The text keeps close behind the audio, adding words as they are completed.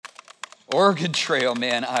Oregon Trail,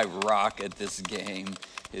 man, I rock at this game.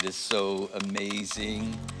 It is so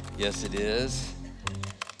amazing. Yes, it is.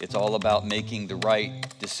 It's all about making the right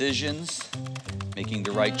decisions, making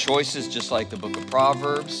the right choices, just like the book of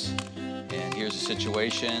Proverbs. And here's a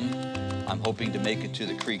situation. I'm hoping to make it to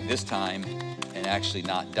the creek this time and actually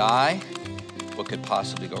not die. What could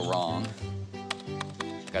possibly go wrong?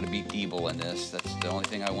 Got to beat evil in this. That's the only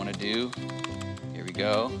thing I want to do. Here we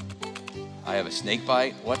go. I have a snake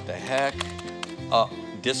bite. What the heck?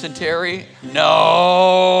 Dysentery?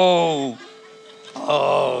 No.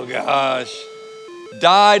 Oh, gosh.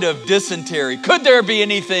 Died of dysentery. Could there be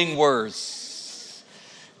anything worse?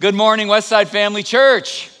 Good morning, Westside Family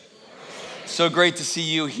Church. So great to see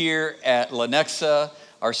you here at Lenexa,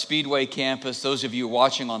 our Speedway campus. Those of you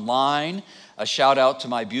watching online, a shout out to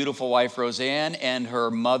my beautiful wife, Roseanne, and her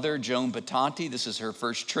mother, Joan Batanti. This is her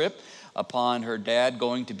first trip upon her dad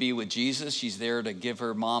going to be with Jesus. She's there to give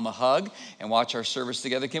her mom a hug and watch our service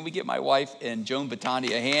together. Can we give my wife and Joan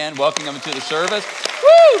Batanti a hand? Welcome them to the service.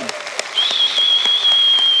 Woo!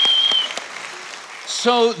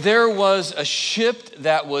 So there was a ship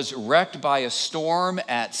that was wrecked by a storm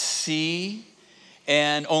at sea,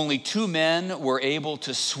 and only 2 men were able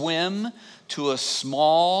to swim to a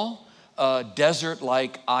small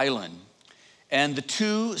desert-like island. And the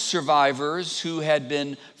 2 survivors who had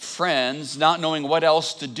been friends, not knowing what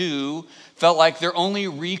else to do, felt like their only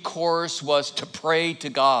recourse was to pray to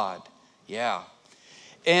God. Yeah.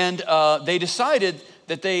 And they decided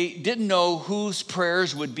that they didn't know whose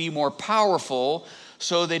prayers would be more powerful,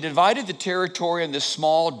 so they divided the territory on this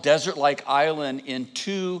small desert-like island in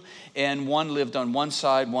 2, and one lived on one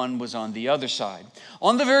side, one was on the other side.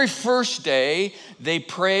 On the very first day, they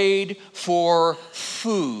prayed for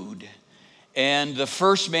food. And the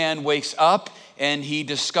first man wakes up and he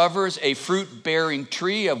discovers a fruit-bearing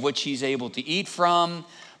tree of which he's able to eat from,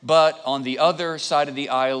 but on the other side of the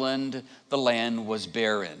island, the land was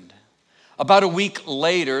barren. About a week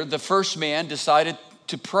later, the first man decided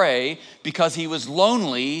to pray because he was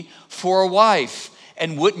lonely for a wife.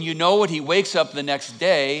 And wouldn't you know it, he wakes up the next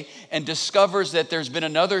day and discovers that there's been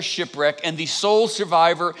another shipwreck, and the sole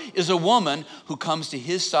survivor is a woman who comes to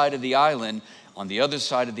his side of the island. On the other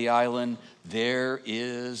side of the island, there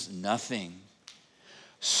is nothing.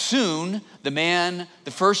 Soon, the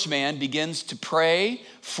first man begins to pray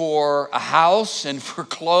for a house and for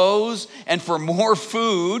clothes and for more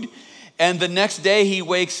food. And the next day he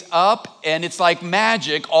wakes up and it's like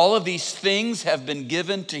magic. All of these things have been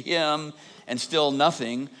given to him and still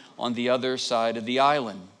nothing on the other side of the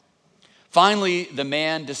island. Finally, the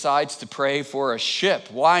man decides to pray for a ship.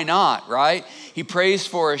 Why not, right? He prays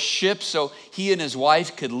for a ship so he and his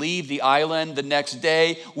wife could leave the island the next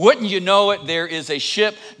day. Wouldn't you know it, there is a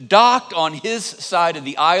ship docked on his side of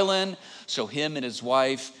the island. So him and his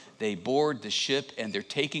wife, they board the ship and they're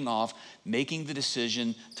taking off, making the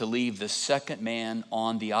decision to leave the second man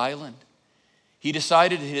on the island. He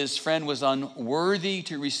decided his friend was unworthy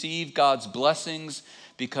to receive God's blessings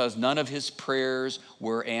because none of his prayers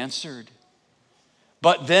were answered.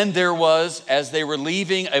 But then there was, as they were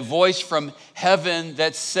leaving, a voice from heaven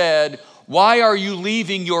that said, "Why are you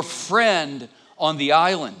leaving your friend on the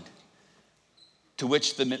island?" To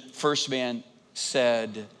which the first man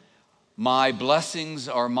said, "My blessings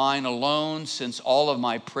are mine alone, since all of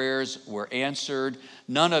my prayers were answered.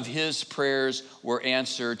 None of his prayers were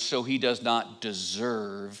answered, so he does not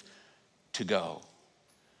deserve to go."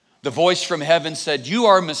 The voice from heaven said, "You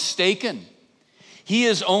are mistaken. He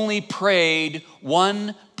has only prayed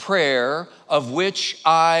one prayer, of which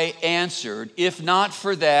I answered. If not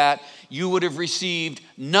for that, you would have received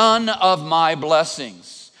none of my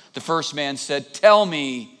blessings." The first man said, "Tell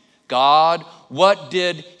me, God, what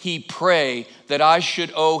did he pray that I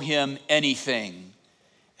should owe him anything?"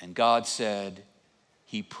 And God said,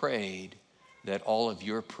 "He prayed that all of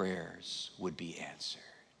your prayers would be answered."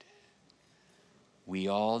 We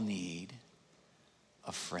all need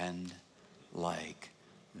a friend like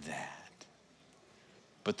that.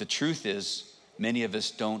 But the truth is, many of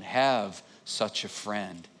us don't have such a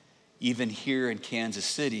friend. Even here in Kansas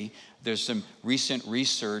City, there's some recent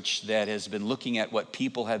research that has been looking at what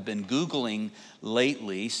people have been Googling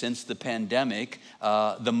lately since the pandemic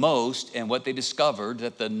the most, and what they discovered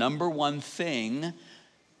that the number one thing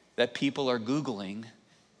that people are Googling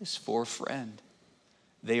is for a friend.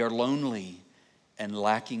 They are lonely and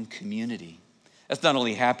lacking community. That's not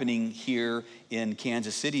only happening here in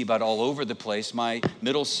Kansas City, but all over the place. My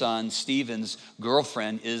middle son, Steven's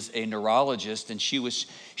girlfriend, is a neurologist, and she was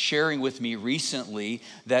sharing with me recently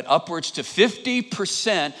that upwards to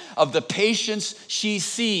 50% of the patients she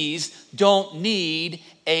sees don't need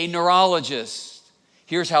a neurologist.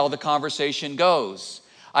 Here's how the conversation goes.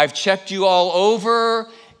 I've checked you all over,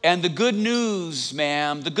 and the good news,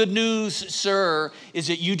 ma'am, the good news, sir, is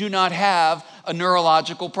that you do not have a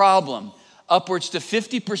neurological problem. Upwards to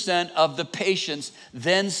 50% of the patients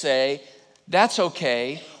then say, that's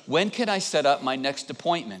okay. When can I set up my next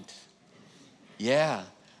appointment? Yeah,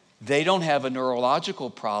 they don't have a neurological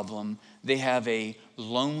problem. They have a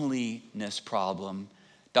loneliness problem.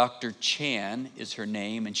 Dr. Chan is her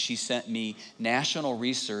name, and she sent me national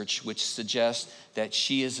research which suggests that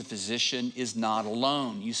she as a physician is not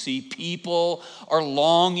alone. You see, people are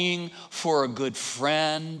longing for a good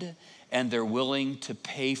friend, and they're willing to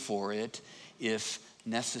pay for it if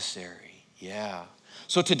necessary. Yeah.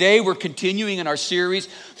 So today we're continuing in our series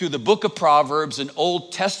through the book of Proverbs, an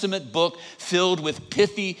Old Testament book filled with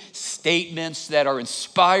pithy statements that are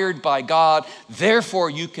inspired by God. Therefore,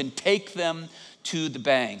 you can take them to the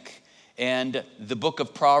bank. And the book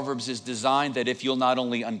of Proverbs is designed that if you'll not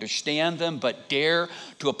only understand them, but dare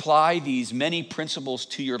to apply these many principles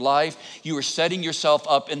to your life, you are setting yourself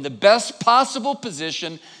up in the best possible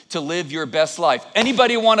position to live your best life.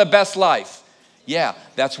 Anybody want a best life? Yeah,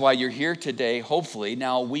 that's why you're here today, hopefully.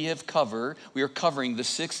 Now, we are covering the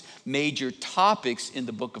 6 major topics in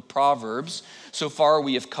the book of Proverbs. So far,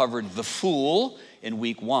 we have covered the fool in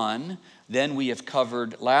week 1. Then we have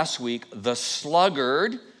covered last week the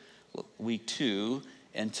sluggard, week 2.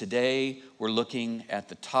 And today, we're looking at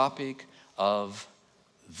the topic of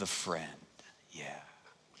the friend. Yeah,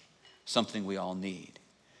 something we all need.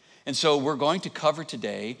 And so we're going to cover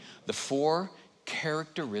today the 4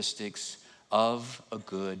 characteristics of a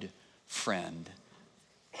good friend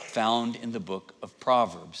found in the book of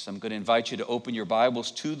Proverbs. I'm going to invite you to open your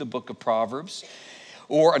Bibles to the book of Proverbs.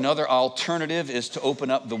 Or another alternative is to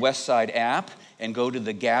open up the Westside app and go to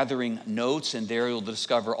the gathering notes, and there you'll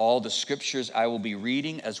discover all the scriptures I will be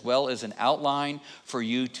reading, as well as an outline for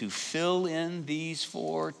you to fill in these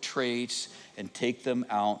 4 traits and take them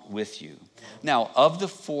out with you. Now, of the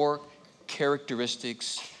 4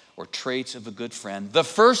 characteristics or traits of a good friend, the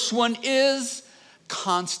first one is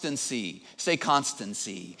constancy. Say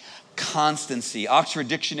constancy. Constancy. Oxford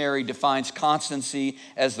Dictionary defines constancy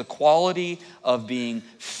as the quality of being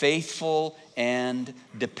faithful and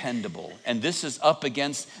dependable. And this is up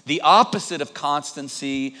against the opposite of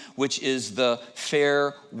constancy, which is the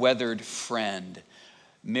fair-weathered friend.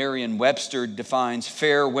 Merriam-Webster defines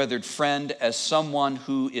fair-weathered friend as someone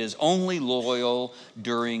who is only loyal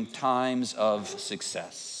during times of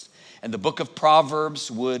success. And the book of Proverbs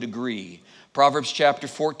would agree. Proverbs chapter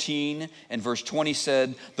 14 and verse 20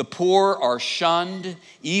 said, "The poor are shunned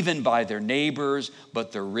even by their neighbors,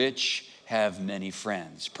 but the rich have many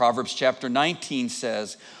friends." Proverbs chapter 19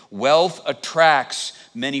 says, "Wealth attracts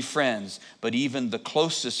many friends, but even the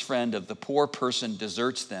closest friend of the poor person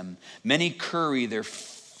deserts them. Many curry their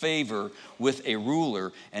favor with a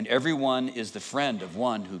ruler, and everyone is the friend of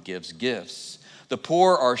one who gives gifts." The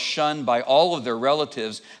poor are shunned by all of their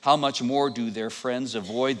relatives. How much more do their friends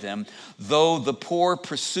avoid them? Though the poor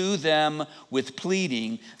pursue them with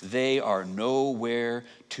pleading, they are nowhere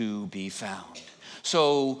to be found.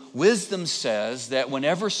 So wisdom says that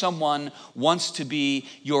whenever someone wants to be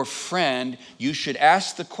your friend, you should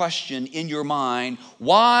ask the question in your mind,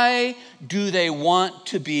 why do they want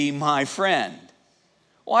to be my friend?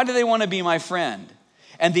 Why do they want to be my friend?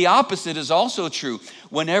 And the opposite is also true.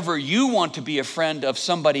 Whenever you want to be a friend of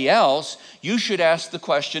somebody else, you should ask the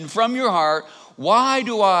question from your heart, why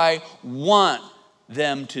do I want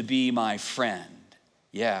them to be my friend?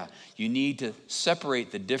 Yeah, you need to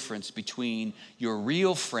separate the difference between your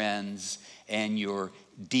real friends and your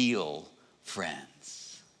deal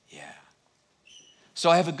friends. Yeah.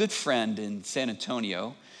 So I have a good friend in San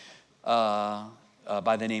Antonio by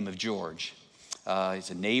the name of George.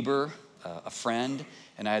 He's a neighbor, a friend,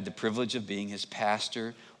 and I had the privilege of being his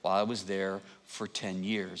pastor while I was there for 10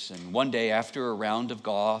 years. And one day after a round of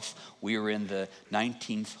golf, we were in the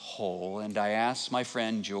 19th hole, and I asked my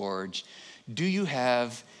friend George, "Do you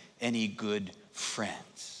have any good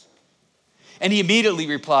friends?" And he immediately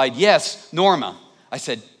replied, "Yes, Norma." I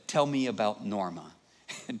said, "Tell me about Norma."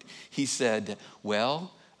 And he said,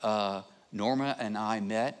 "Well, Norma and I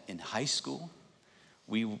met in high school.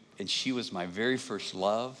 And she was my very first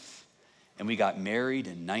love. And we got married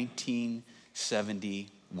in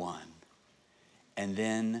 1971. And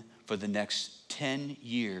then for the next 10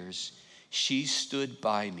 years, she stood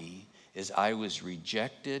by me as I was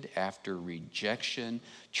rejected after rejection,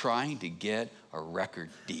 trying to get a record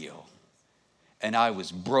deal. And I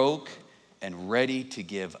was broke and ready to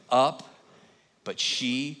give up, but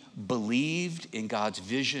she believed in God's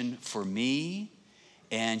vision for me,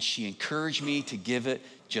 and she encouraged me to give it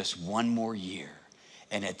just one more year.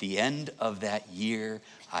 And at the end of that year,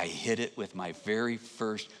 I hit it with my very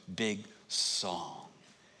first big song.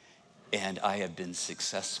 And I have been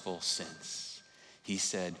successful since. He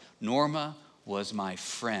said, Norma was my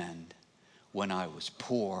friend when I was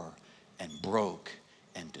poor and broke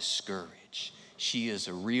and discouraged. She is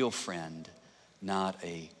a real friend, not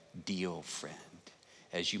a deal friend.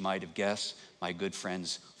 As you might have guessed, my good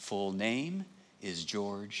friend's full name is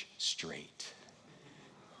George Strait.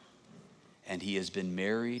 And he has been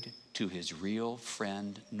married to his real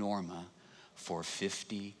friend, Norma, for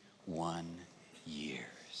 51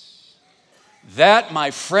 years. That,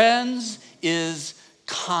 my friends, is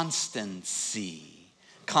constancy.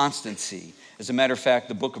 Constancy. As a matter of fact,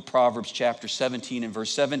 the book of Proverbs chapter 17 and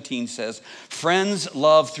verse 17 says, friends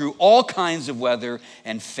love through all kinds of weather,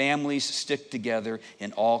 and families stick together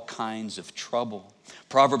in all kinds of trouble.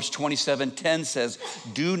 Proverbs 27:10 says,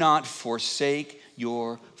 do not forsake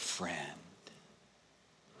your friend.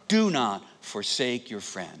 Do not forsake your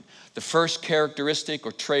friend. The first characteristic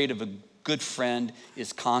or trait of a good friend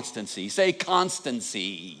is constancy. Say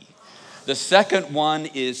constancy. The second one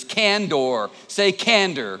is candor. Say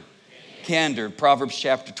candor. Candor. Proverbs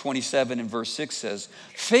chapter 27 and verse 6 says,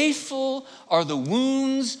 faithful are the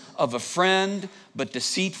wounds of a friend, but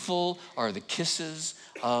deceitful are the kisses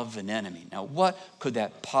of an enemy. Now, what could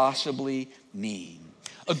that possibly mean?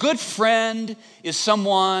 A good friend is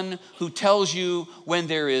someone who tells you when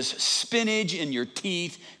there is spinach in your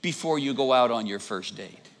teeth before you go out on your first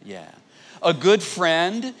date. Yeah. A good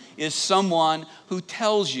friend is someone who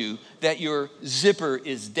tells you that your zipper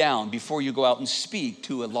is down before you go out and speak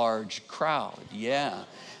to a large crowd. Yeah.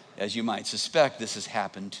 As you might suspect, this has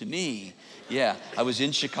happened to me. Yeah, I was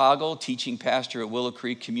in Chicago teaching pastor at Willow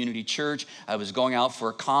Creek Community Church. I was going out for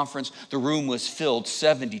a conference. The room was filled,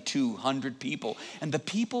 7,200 people. And the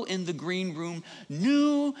people in the green room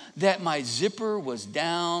knew that my zipper was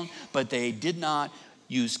down, but they did not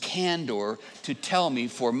use candor to tell me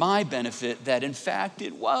for my benefit that in fact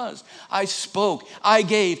it was. I spoke. I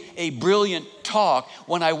gave a brilliant talk.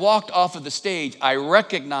 When I walked off of the stage, I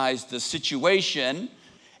recognized the situation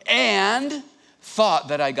and thought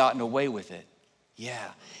that I'd gotten away with it. Yeah.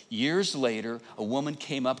 Years later, a woman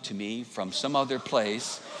came up to me from some other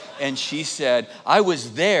place, and she said, I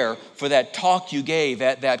was there for that talk you gave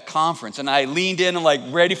at that conference. And I leaned in and like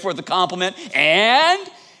ready for the compliment. And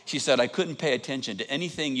she said, I couldn't pay attention to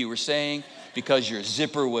anything you were saying because your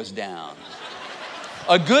zipper was down.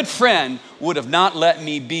 A good friend would have not let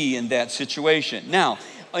me be in that situation. Now,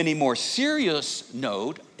 on a more serious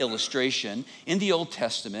note, illustration, in the Old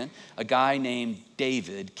Testament, a guy named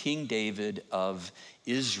David, King David of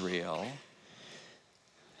Israel,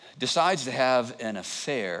 decides to have an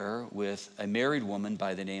affair with a married woman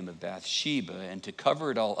by the name of Bathsheba. And to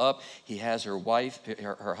cover it all up, he has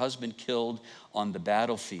her husband killed on the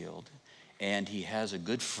battlefield. And he has a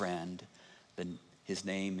good friend. His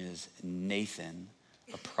name is Nathan,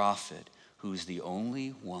 a prophet, who's the only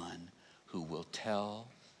one who will tell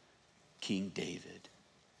King David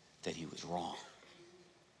that he was wrong.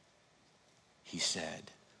 He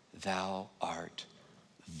said, thou art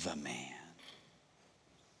the man.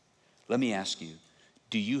 Let me ask you,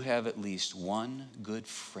 do you have at least one good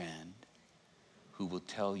friend who will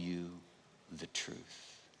tell you the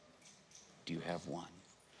truth? Do you have one?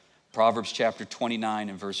 Proverbs chapter 29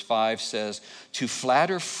 and verse 5 says, to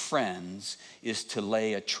flatter friends is to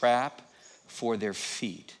lay a trap for their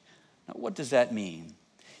feet. Now, what does that mean?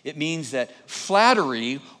 It means that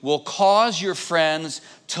flattery will cause your friends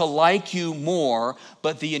to like you more,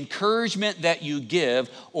 but the encouragement that you give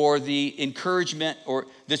or the encouragement or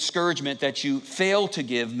discouragement that you fail to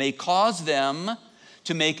give may cause them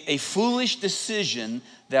to make a foolish decision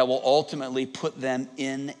that will ultimately put them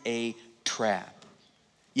in a trap.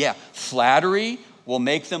 Yeah, flattery will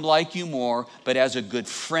make them like you more, but as a good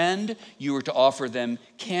friend, you are to offer them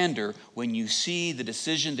candor when you see the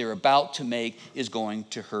decision they're about to make is going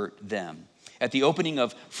to hurt them. At the opening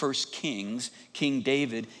of 1 Kings, King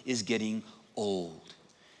David is getting old.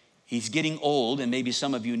 He's getting old, and maybe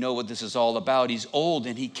some of you know what this is all about. He's old,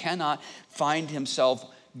 and he cannot find himself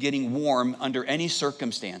getting warm under any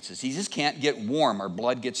circumstances. He just can't get warm. Our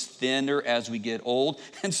blood gets thinner as we get old,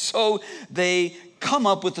 and so they come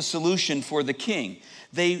up with a solution for the king.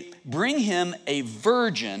 They bring him a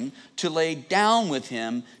virgin to lay down with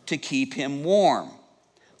him to keep him warm.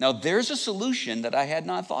 Now, there's a solution that I had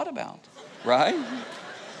not thought about, right?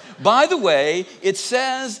 By the way, it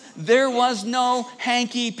says there was no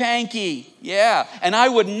hanky-panky. Yeah, and I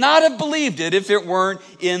would not have believed it if it weren't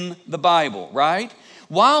in the Bible, right?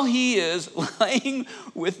 While he is laying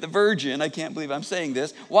with the virgin, I can't believe I'm saying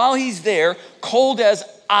this, while he's there, cold as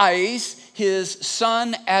ice, his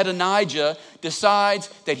son Adonijah decides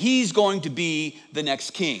that he's going to be the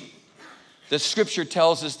next king. The scripture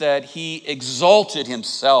tells us that he exalted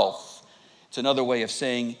himself. It's another way of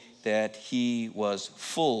saying that he was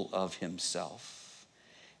full of himself.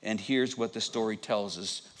 And here's what the story tells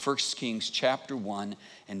us. 1 Kings chapter 1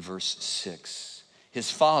 and verse 6. His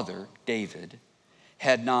father, David,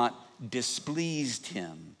 had not displeased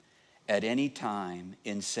him at any time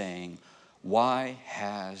in saying, "Why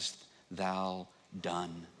hast thou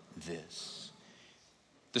done this?"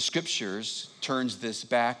 The scriptures turns this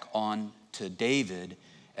back on to David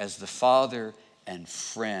as the father and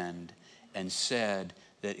friend, and said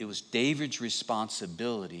that it was David's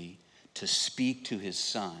responsibility to speak to his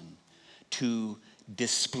son, to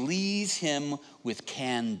displease him with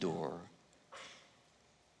candor,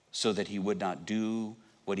 so that he would not do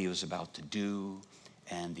what he was about to do,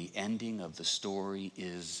 and the ending of the story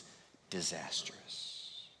is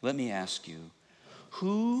disastrous. Let me ask you,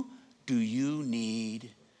 who do you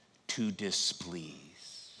need to displease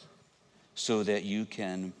so that you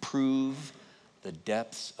can prove the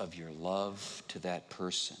depths of your love to that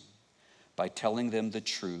person by telling them the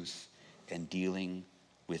truth and dealing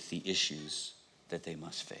with the issues that they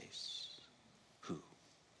must face? Who?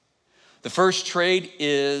 The first trait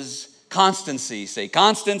is constancy. Say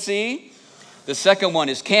constancy. The second one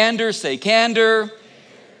is candor. Say candor.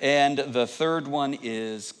 And the third one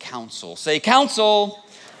is counsel. Say counsel.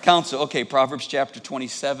 Counsel. Okay, Proverbs chapter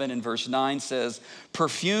 27 and verse 9 says,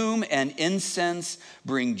 "Perfume and incense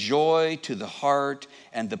bring joy to the heart,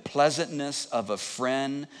 and the pleasantness of a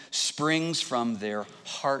friend springs from their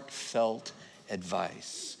heartfelt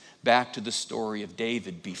advice." Back to the story of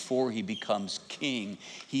David before he becomes king.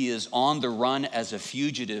 He is on the run as a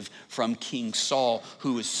fugitive from King Saul,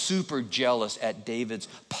 who is super jealous at David's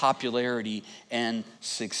popularity and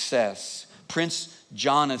success. Prince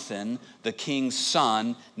Jonathan, the king's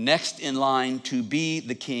son, next in line to be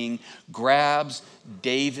the king, grabs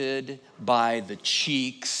David by the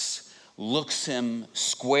cheeks, looks him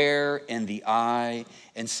square in the eye,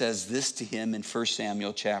 and says this to him in 1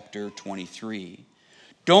 Samuel chapter 23.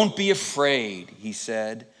 "Don't be afraid," he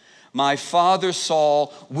said. "My father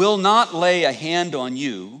Saul will not lay a hand on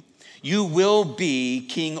you. You will be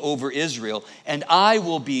king over Israel, and I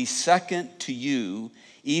will be second to you.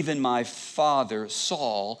 Even my father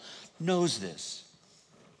Saul knows this."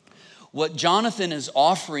 What Jonathan is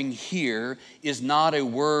offering here is not a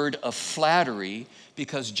word of flattery,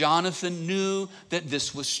 because Jonathan knew that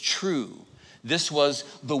this was true. This was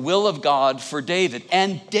the will of God for David.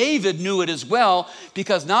 And David knew it as well,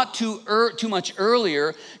 because not too much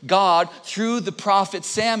earlier, God, through the prophet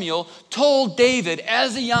Samuel, told David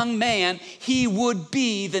as a young man he would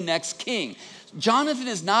be the next king. Jonathan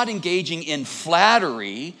is not engaging in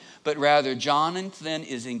flattery, but rather Jonathan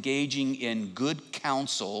is engaging in good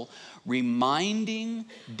counsel, reminding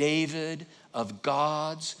David of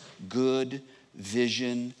God's good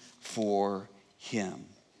vision for him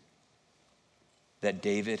that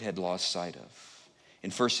David had lost sight of.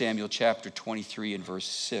 In 1 Samuel chapter 23 and verse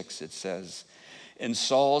 6, it says, "And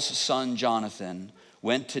Saul's son Jonathan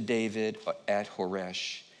went to David at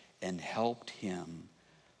Horesh and helped him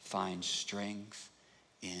find strength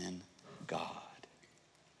in God."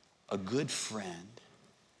 A good friend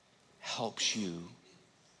helps you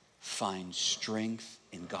find strength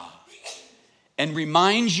in God and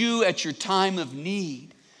reminds you at your time of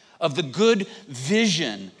need of the good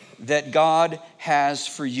vision that God has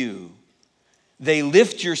for you. They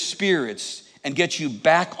lift your spirits and get you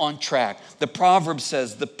back on track. The proverb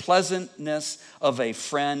says, "The pleasantness of a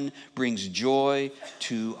friend brings joy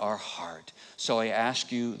to our heart." So I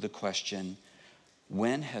ask you the question,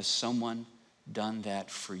 when has someone done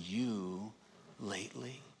that for you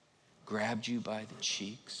lately? Grabbed you by the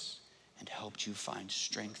cheeks and helped you find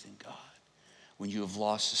strength in God when you have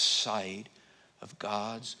lost sight of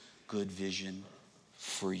God's good vision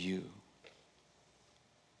for you?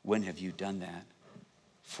 When have you done that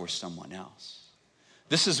for someone else?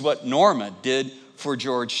 This is what Norma did for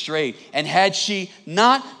George Strait. And had she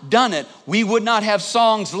not done it, we would not have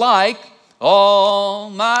songs like, "All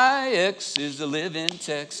my exes live in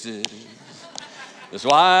Texas. That's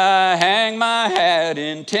why I hang my hat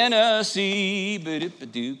in Tennessee."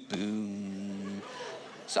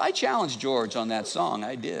 So I challenged George on that song.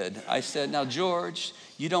 I did. I said, "Now, George,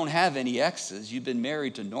 you don't have any exes. You've been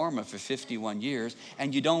married to Norma for 51 years,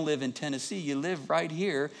 and you don't live in Tennessee. You live right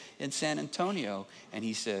here in San Antonio." And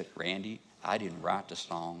he said, "Randy, I didn't write the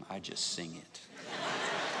song. I just sing it."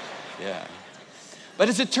 Yeah. But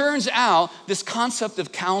as it turns out, this concept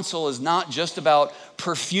of counsel is not just about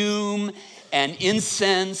perfume and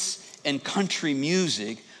incense and country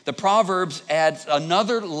music, The Proverbs adds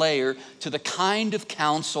another layer to the kind of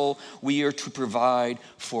counsel we are to provide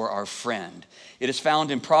for our friend. It is found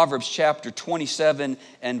in Proverbs chapter 27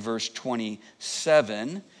 and verse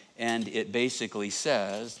 27, and it basically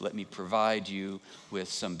says, let me provide you with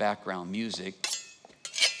some background music.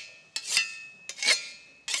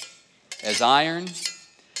 As iron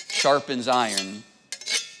sharpens iron,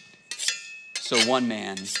 so one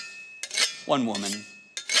man, one woman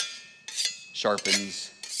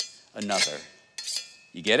sharpens another.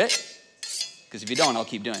 You get it? Because if you don't, I'll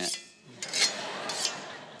keep doing it.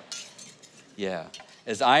 Yeah.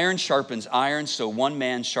 As iron sharpens iron, so one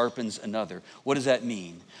man sharpens another. What does that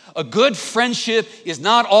mean? A good friendship is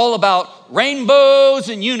not all about rainbows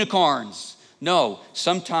and unicorns. No,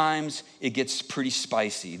 sometimes it gets pretty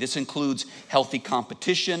spicy. This includes healthy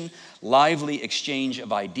competition, lively exchange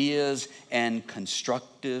of ideas, and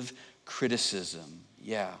constructive criticism.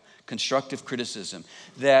 Yeah, constructive criticism.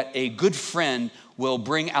 That a good friend will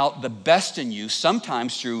bring out the best in you,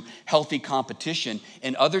 sometimes through healthy competition,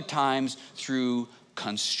 and other times through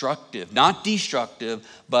constructive, not destructive,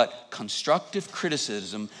 but constructive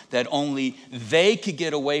criticism that only they could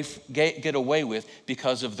get away with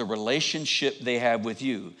because of the relationship they have with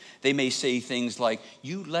you. They may say things like,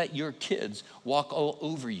 "You let your kids walk all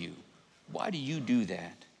over you. Why do you do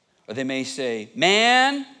that?" Or they may say,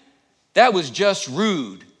 "Man, that was just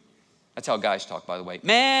rude." That's how guys talk, by the way.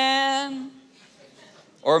 "Man."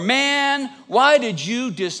 Or, "Man, why did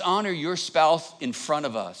you dishonor your spouse in front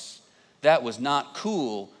of us? That was not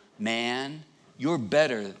cool, man. You're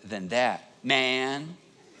better than that, man."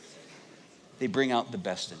 They bring out the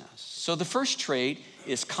best in us. So the first trait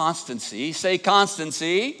is constancy. Say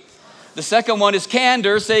constancy. The second one is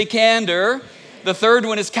candor. Say candor. The third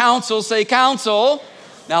one is counsel. Say counsel.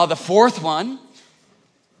 Now the fourth one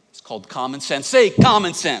is called common sense. Say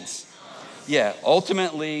common sense. Yeah,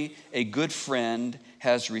 ultimately, a good friend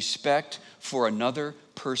has respect for another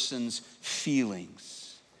person's feelings.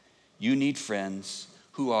 You need friends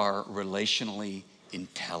who are relationally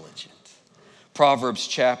intelligent. Proverbs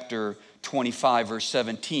chapter 25, verse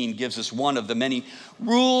 17 gives us one of the many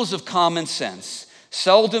rules of common sense.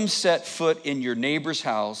 Seldom set foot in your neighbor's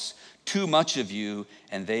house, too much of you,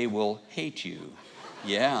 and they will hate you.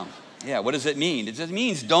 Yeah. What does it mean? It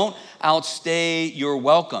means don't outstay your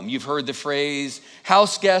welcome. You've heard the phrase,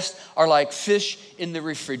 house guests are like fish in the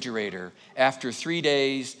refrigerator. After 3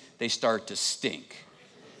 days, they start to stink.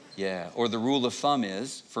 Yeah, or the rule of thumb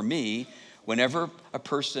is, for me, whenever a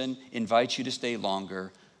person invites you to stay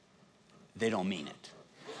longer, they don't mean it.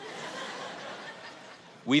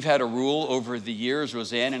 We've had a rule over the years,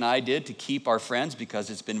 Roseanne and I did, to keep our friends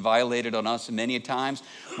because it's been violated on us many times.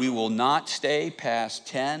 We will not stay past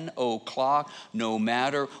 10 o'clock no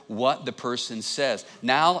matter what the person says.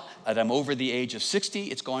 Now that I'm over the age of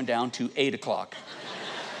 60, it's going down to 8 o'clock.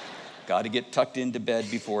 Got to get tucked into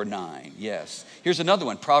bed before 9, yes. Here's another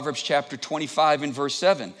one. Proverbs chapter 25 and verse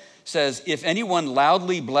 7 says, if anyone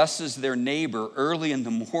loudly blesses their neighbor early in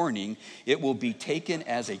the morning, it will be taken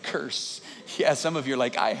as a curse. Yeah, some of you are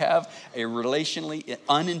like, I have a relationally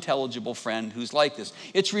unintelligible friend who's like this.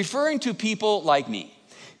 It's referring to people like me.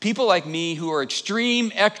 People like me who are extreme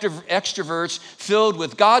extroverts filled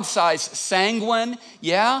with God-sized sanguine,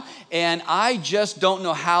 yeah? And I just don't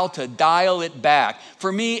know how to dial it back.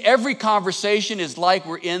 For me, every conversation is like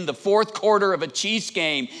we're in the fourth quarter of a Chiefs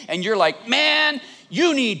game, and you're like, man,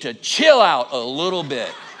 you need to chill out a little bit,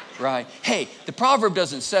 right? Hey, the proverb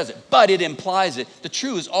doesn't say it, but it implies it. The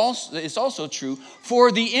truth is also true for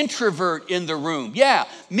the introvert in the room. Yeah,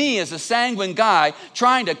 me as a sanguine guy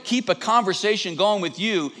trying to keep a conversation going with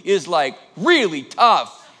you is like really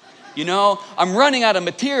tough. You know, I'm running out of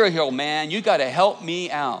material, man. You got to help me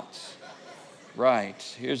out. Right.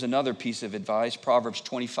 Here's another piece of advice. Proverbs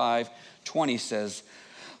 25:20 says,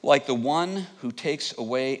 like the one who takes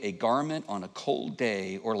away a garment on a cold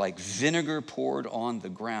day, or like vinegar poured on the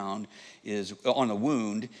ground on a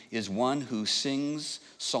wound, is one who sings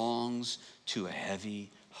songs to a heavy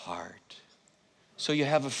heart. So you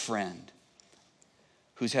have a friend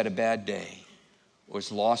who's had a bad day, or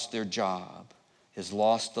has lost their job, has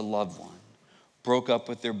lost a loved one, broke up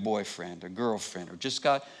with their boyfriend or girlfriend, or just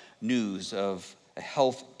got news of a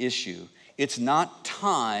health issue. It's not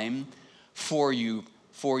time for your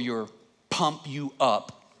pump you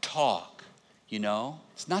up talk, you know?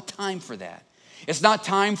 It's not time for that. It's not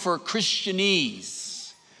time for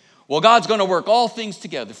Christianese. Well, God's going to work all things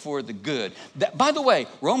together for the good. By the way,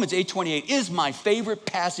 Romans 8:28 is my favorite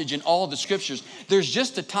passage in all the scriptures. There's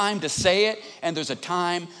just a time to say it, and there's a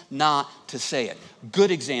time not to say it.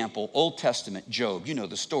 Good example, Old Testament, Job. You know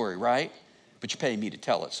the story, right? but you're paying me to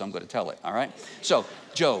tell it, so I'm going to tell it, all right? So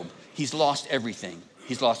Job, he's lost everything.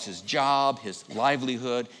 He's lost his job, his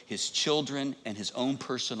livelihood, his children, and his own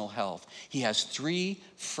personal health. He has 3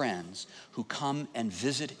 friends who come and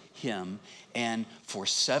visit him, and for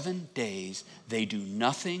 7 days, they do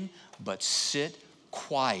nothing but sit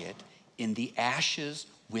quiet in the ashes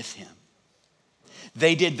with him.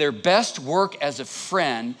 They did their best work as a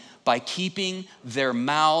friend by keeping their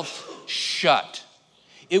mouth shut.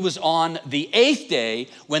 It was on the 8th day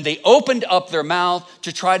when they opened up their mouth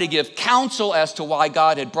to try to give counsel as to why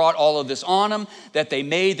God had brought all of this on them, that they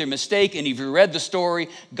made their mistake. And if you read the story,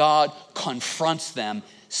 God confronts them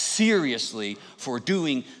seriously for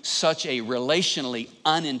doing such a relationally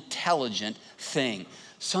unintelligent thing.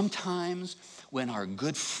 Sometimes when our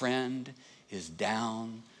good friend is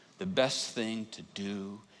down, the best thing to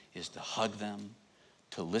do is to hug them,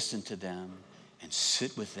 to listen to them, and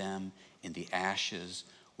sit with them in the ashes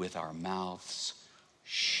with our mouths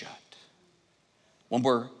shut. One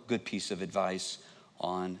more good piece of advice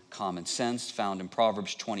on common sense found in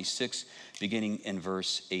Proverbs 26, beginning in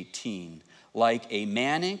verse 18. Like a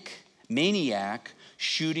maniac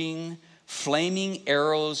shooting flaming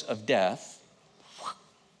arrows of death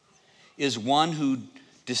is one who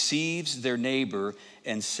deceives their neighbor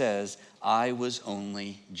and says, I was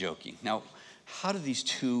only joking. Now, how do these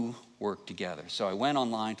two work together? So I went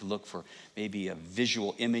online to look for maybe a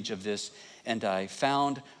visual image of this, and I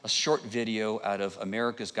found a short video out of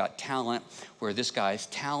America's Got Talent where this guy's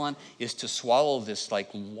talent is to swallow this like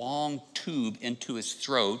long tube into his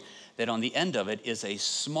throat that on the end of it is a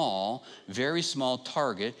small, very small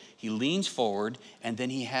target. He leans forward, and then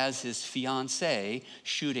he has his fiancée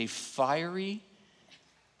shoot a fiery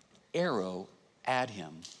arrow at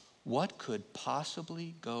him. What could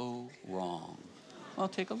possibly go wrong? Well,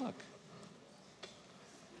 take a look.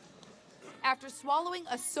 After swallowing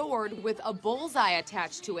a sword with a bullseye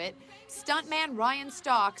attached to it, stuntman Ryan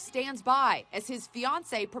Stock stands by as his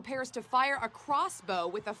fiancée prepares to fire a crossbow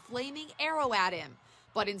with a flaming arrow at him.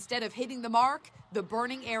 But instead of hitting the mark, the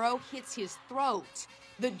burning arrow hits his throat.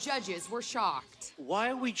 The judges were shocked. Why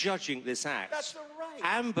are we judging this act? That's not right.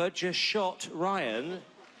 Amber just shot Ryan,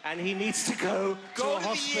 and he needs to go to a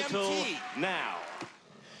hospital now.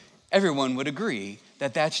 Everyone would agree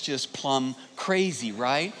that that's just plumb crazy,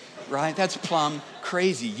 right? Right? That's plumb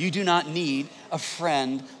crazy. You do not need a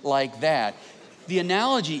friend like that. The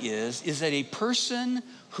analogy is that a person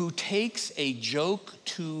who takes a joke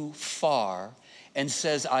too far and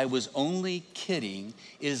says, I was only kidding,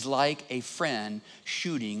 is like a friend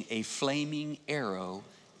shooting a flaming arrow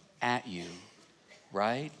at you,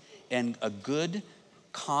 right? And a good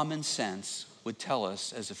common sense would tell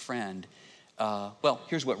us as a friend,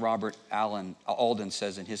 here's what Robert Alden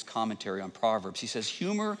says in his commentary on Proverbs. He says,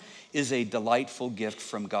 humor is a delightful gift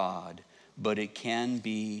from God, but it can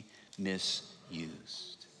be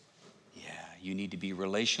misused. Yeah, you need to be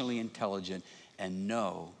relationally intelligent and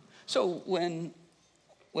know. So let me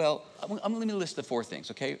list the 4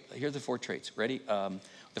 things, okay? Here are the 4 traits. Ready?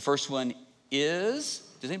 The first one is,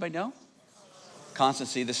 does anybody know?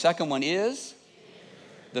 Constancy. The second one is?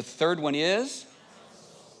 The third one is?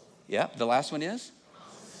 Yeah, the last one is?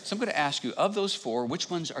 So I'm going to ask you, of those 4, which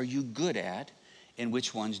ones are you good at and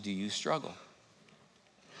which ones do you struggle?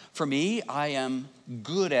 For me, I am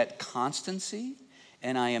good at constancy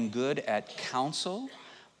and I am good at counsel,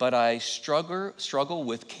 but I struggle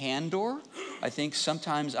with candor. I think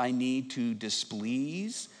sometimes I need to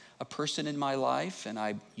displease a person in my life and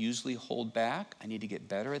I usually hold back. I need to get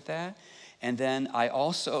better at that. And then I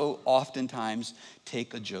also oftentimes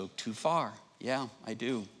take a joke too far. Yeah, I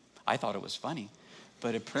do. I thought it was funny,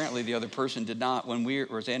 but apparently the other person did not. When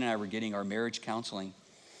Roseanne and I were getting our marriage counseling,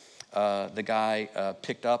 the guy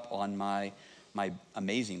picked up on my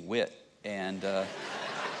amazing wit, and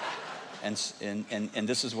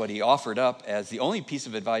this is what he offered up as the only piece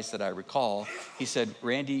of advice that I recall. He said,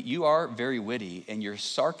 Randy, you are very witty, and your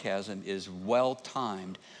sarcasm is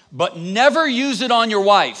well-timed, but never use it on your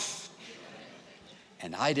wife.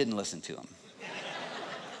 And I didn't listen to him.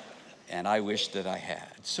 And I wish that I had.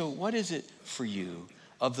 So what is it for you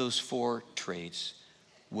of those 4 traits?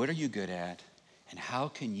 What are you good at? And how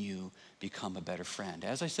can you become a better friend?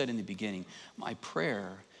 As I said in the beginning, my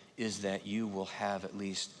prayer is that you will have at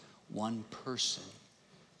least one person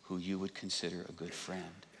who you would consider a good friend.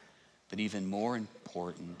 But even more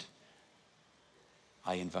important,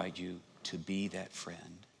 I invite you to be that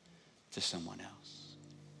friend to someone else.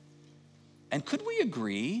 And could we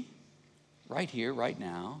agree right here, right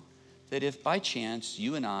now, that if by chance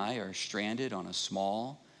you and I are stranded on a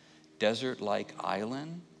small desert-like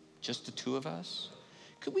island, just the 2 of us,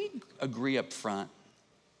 could we agree up front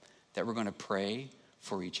that we're going to pray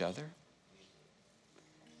for each other?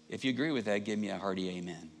 If you agree with that, give me a hearty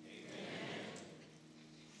amen. Amen.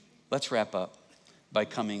 Let's wrap up by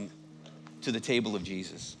coming to the table of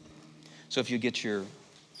Jesus. So if you get your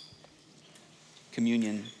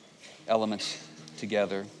communion elements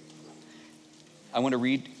together, I want to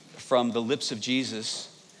read from the lips of Jesus,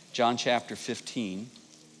 John chapter 15.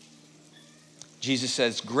 Jesus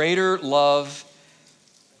says, "Greater love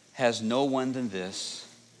has no one than this,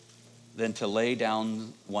 than to lay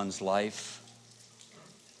down one's life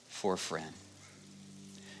for a friend.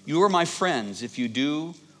 You are my friends if you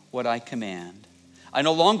do what I command. I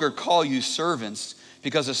no longer call you servants,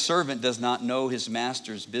 because a servant does not know his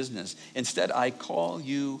master's business. Instead, I call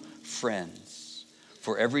you friends.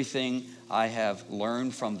 For everything I have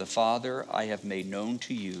learned from the Father, I have made known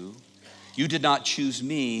to you. You did not choose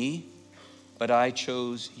me, but I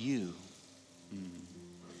chose you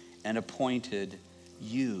and appointed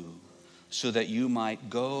you so that you might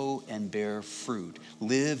go and bear fruit.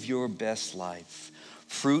 Live your best life,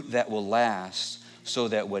 fruit that will last, so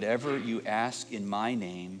that whatever you ask in my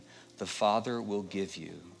name, the Father will give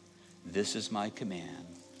you. This is my command: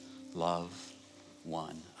 love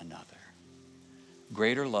one another.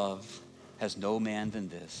 Greater love has no man than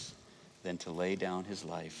this, than to lay down his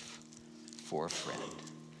life for a friend."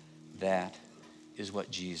 That is what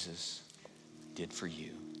Jesus did for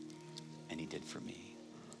you, and he did for me.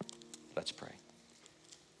 Let's pray.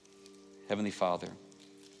 Heavenly Father,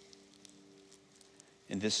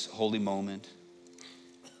 in this holy moment,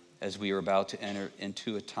 as we are about to enter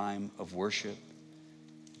into a time of worship,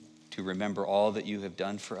 to remember all that you have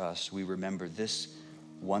done for us, we remember this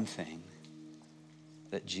one thing,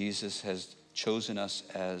 that Jesus has chosen us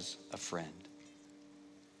as a friend.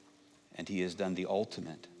 And he has done the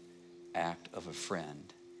ultimate act of a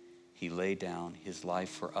friend. He laid down his life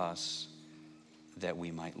for us that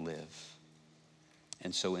we might live.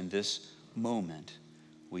 And so in this moment,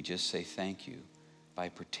 we just say thank you by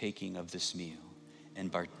partaking of this meal.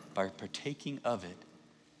 And by partaking of it,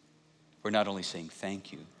 we're not only saying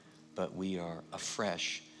thank you, but we are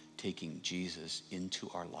afresh taking Jesus into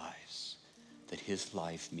our lives, that his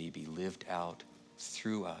life may be lived out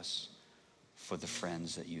through us for the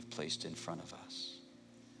friends that you've placed in front of us.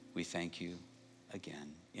 We thank you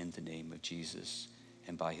again in the name of Jesus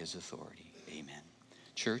and by his authority. Amen.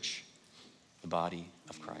 Church, the body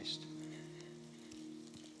of Christ.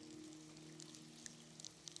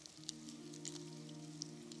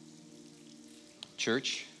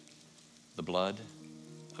 Church, the blood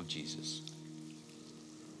of Jesus.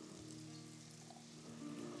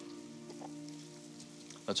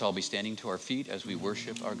 Let's all be standing to our feet as we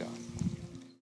worship our God.